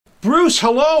Bruce,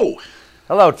 hello.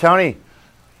 Hello, Tony.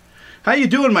 How you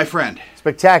doing, my friend?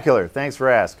 Spectacular. Thanks for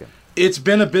asking. It's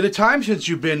been a bit of time since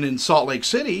you've been in Salt Lake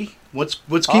City. What's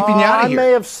keeping you out of here? I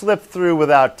may have slipped through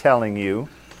without telling you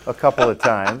a couple of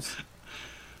times.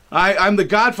 I'm the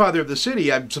godfather of the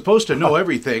city. I'm supposed to know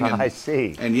everything. I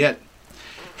see. And yet...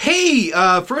 Hey,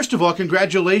 first of all,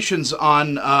 congratulations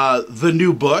on the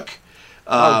new book.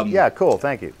 Yeah, cool.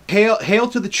 Thank you. Hail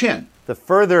to the Chin. The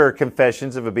Further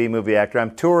Confessions of a B-Movie Actor.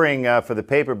 I'm touring for the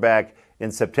paperback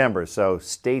in September, so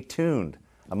stay tuned.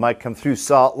 I might come through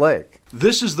Salt Lake.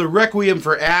 This is the Requiem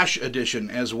for Ash edition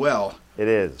as well. It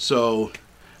is. So,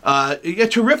 yeah,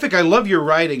 terrific. I love your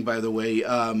writing, by the way.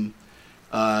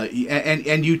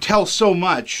 And you tell so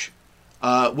much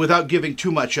without giving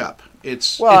too much up.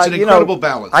 It's an incredible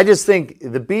balance. I just think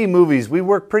the B movies, we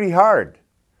work pretty hard.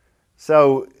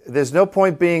 So there's no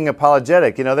point being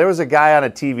apologetic. You know, there was a guy on a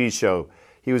TV show.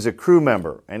 He was a crew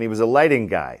member, and he was a lighting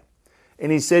guy.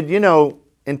 And he said, you know,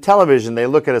 in television, they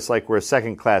look at us like we're a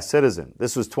second-class citizen.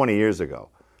 This was 20 years ago,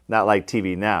 not like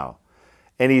TV now.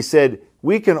 And he said,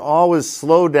 we can always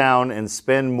slow down and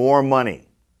spend more money.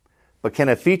 But can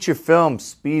a feature film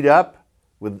speed up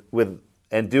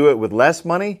and do it with less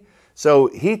money? So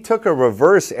he took a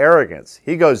reverse arrogance.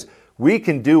 He goes, we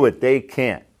can do what they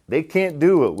can't. They can't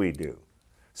do what we do.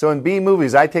 So in B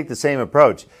movies, I take the same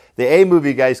approach. The A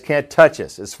movie guys can't touch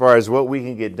us as far as what we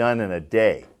can get done in a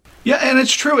day. Yeah, and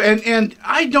it's true. And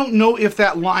I don't know if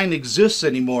that line exists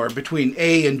anymore between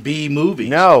A and B movies.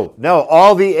 No.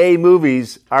 All the A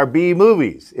movies are B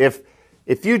movies.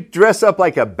 If you dress up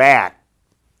like a bat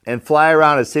and fly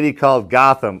around a city called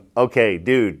Gotham, okay,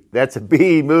 dude, that's a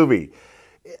B movie.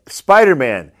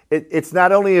 Spider-Man, it's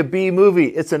not only a B movie,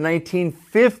 it's a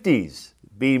 1950s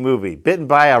B movie, bitten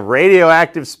by a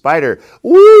radioactive spider.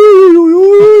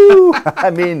 Woo! I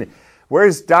mean,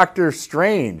 where's Doctor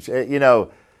Strange?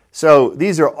 So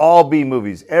these are all B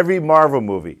movies. Every Marvel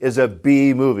movie is a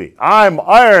B movie. I'm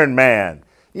Iron Man.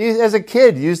 As a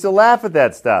kid, you used to laugh at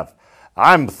that stuff.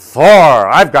 I'm Thor.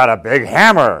 I've got a big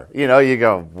hammer. You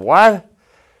go, what?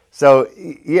 So,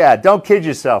 yeah, don't kid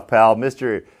yourself, pal.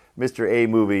 Mr. A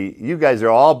movie, you guys are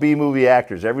all B movie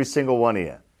actors, every single one of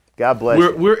you. God bless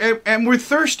you. We're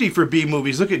thirsty for B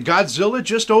movies. Look at Godzilla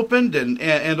just opened,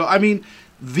 and I mean,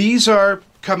 these are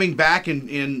coming back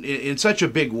in such a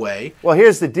big way. Well,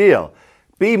 here's the deal: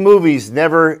 B movies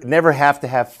never have to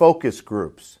have focus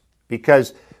groups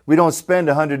because we don't spend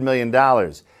 $100 million.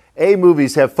 A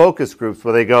movies have focus groups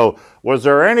where they go, was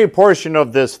there any portion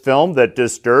of this film that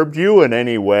disturbed you in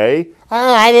any way?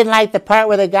 Oh, I didn't like the part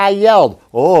where the guy yelled.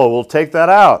 Oh, we'll take that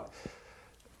out.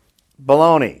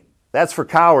 Baloney. That's for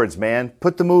cowards, man.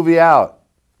 Put the movie out.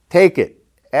 Take it.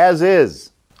 As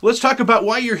is. Let's talk about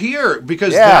why you're here,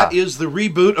 because that is the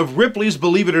reboot of Ripley's,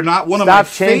 believe it or not, one of my favorite...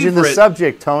 Stop changing the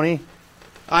subject, Tony.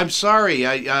 I'm sorry.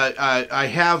 I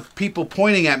have people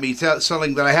pointing at me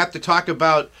telling that I have to talk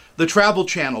about the Travel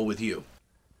Channel with you.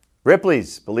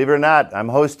 Ripley's, believe it or not, I'm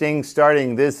hosting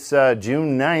starting this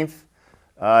June 9th,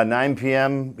 9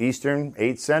 p.m. Eastern,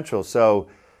 8 Central. So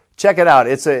check it out.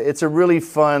 It's a really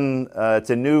fun, it's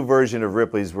a new version of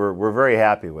Ripley's. We're very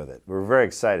happy with it. We're very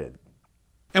excited.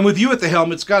 And with you at the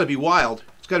helm, it's got to be wild.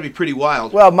 It's got to be pretty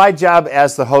wild. Well, my job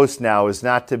as the host now is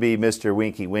not to be Mr.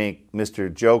 Winky Wink,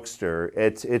 Mr. Jokester.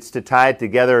 It's to tie it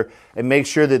together and make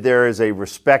sure that there is a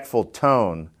respectful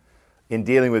tone in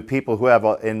dealing with people who have,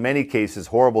 in many cases,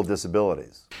 horrible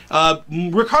disabilities.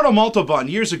 Ricardo Montalban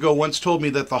years ago once told me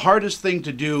that the hardest thing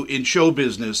to do in show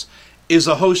business is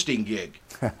a hosting gig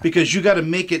because you got to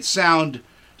make it sound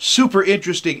super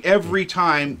interesting every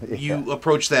time you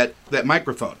approach that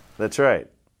microphone. That's right.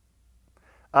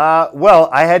 Well,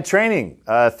 I had training.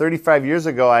 35 years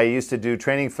ago, I used to do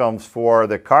training films for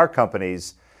the car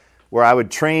companies where I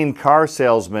would train car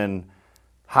salesmen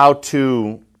how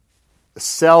to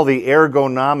sell the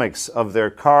ergonomics of their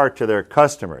car to their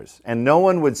customers. And no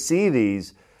one would see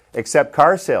these except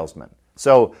car salesmen.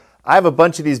 So I have a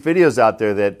bunch of these videos out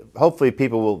there that hopefully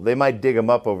they might dig them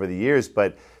up over the years.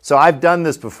 So I've done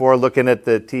this before, looking at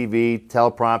the TV,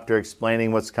 teleprompter,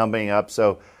 explaining what's coming up.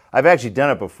 So I've actually done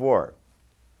it before.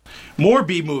 More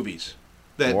B movies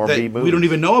that we don't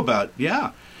even know about.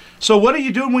 Yeah. So what are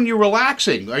you doing when you're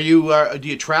relaxing? Are you do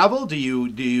you travel? Do you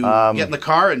get in the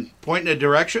car and point in a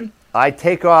direction? I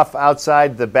take off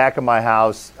outside the back of my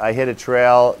house. I hit a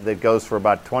trail that goes for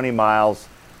about 20 miles,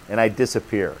 and I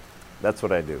disappear. That's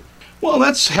what I do. Well,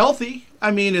 that's healthy.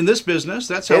 I mean, in this business,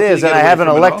 that's healthy. It is, and I have an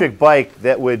electric bike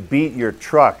that would beat your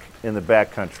truck in the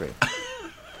backcountry.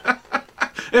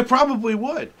 It probably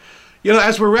would. You know,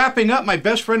 as we're wrapping up, my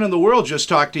best friend in the world just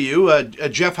talked to you,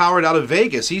 Jeff Howard out of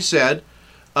Vegas. He said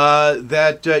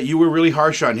that you were really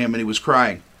harsh on him and he was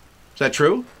crying. Is that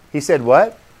true? He said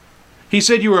what? He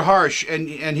said you were harsh and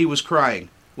he was crying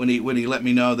when he let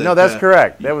me know that. No, that's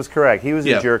correct. That was correct. He was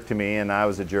yeah. a jerk to me, and I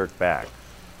was a jerk back.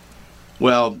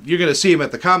 Well, you're going to see him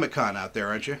at the Comic-Con out there,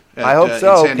 aren't you? I hope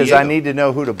so, because I need to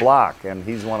know who to block, and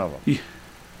he's one of them.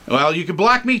 Well, you can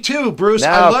block me too, Bruce. No,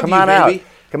 I love come on you, baby. out.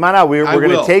 Come on out. We're going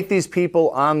to will. take these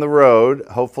people on the road.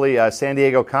 Hopefully, San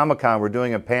Diego Comic-Con, we're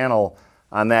doing a panel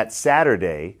on that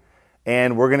Saturday,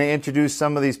 and we're going to introduce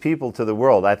some of these people to the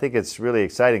world. I think it's really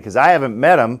exciting, because I haven't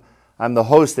met them. I'm the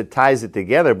host that ties it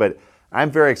together, but I'm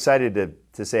very excited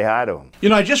to say hi to them. You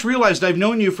know, I just realized I've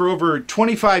known you for over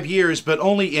 25 years, but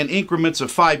only in increments of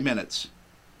 5 minutes.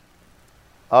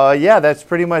 Yeah, that's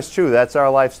pretty much true. That's our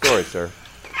life story, sir.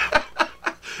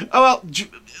 Oh, well,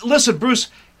 listen, Bruce,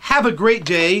 have a great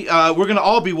day. We're going to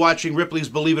all be watching Ripley's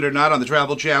Believe It or Not on the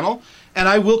Travel Channel, and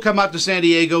I will come out to San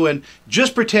Diego and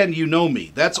just pretend you know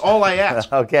me. That's all I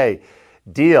ask. Okay,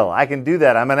 deal. I can do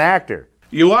that. I'm an actor.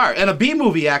 You are, and a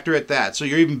B-movie actor at that, so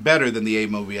you're even better than the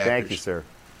A-movie actors. Thank you, sir.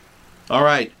 All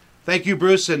right. Thank you,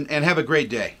 Bruce, and have a great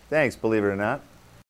day. Thanks, believe it or not.